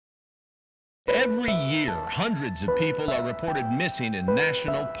Every year, hundreds of people are reported missing in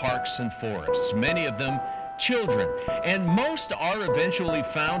national parks and forests, many of them children. And most are eventually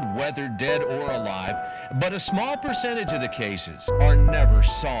found, whether dead or alive, but a small percentage of the cases are never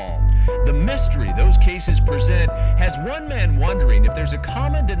solved. The mystery those cases present has one man wondering if there's a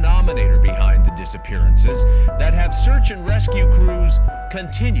common denominator behind the disappearances that have search and rescue crews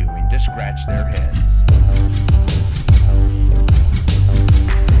continuing to scratch their heads.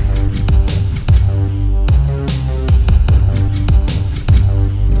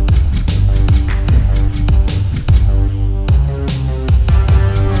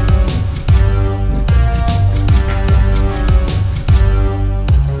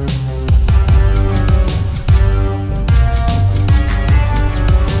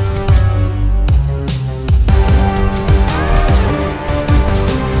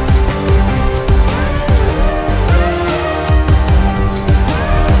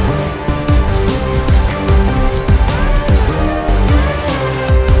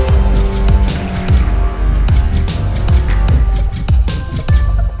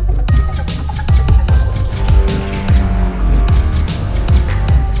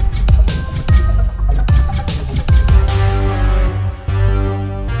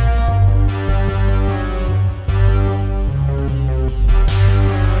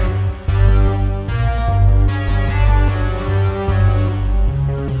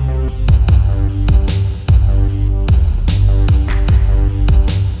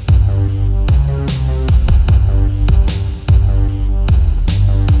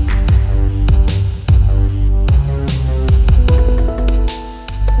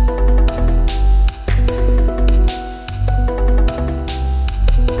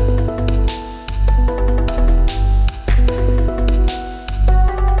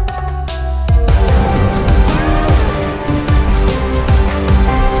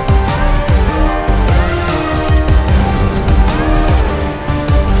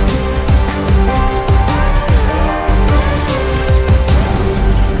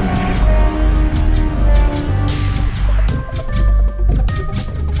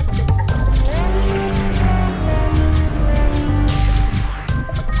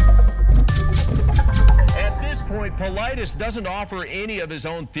 Politis doesn't offer any of his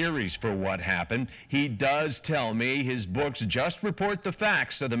own theories for what happened. He does tell me his books just report the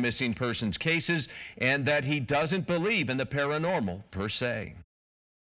facts of the missing persons cases and that he doesn't believe in the paranormal per se.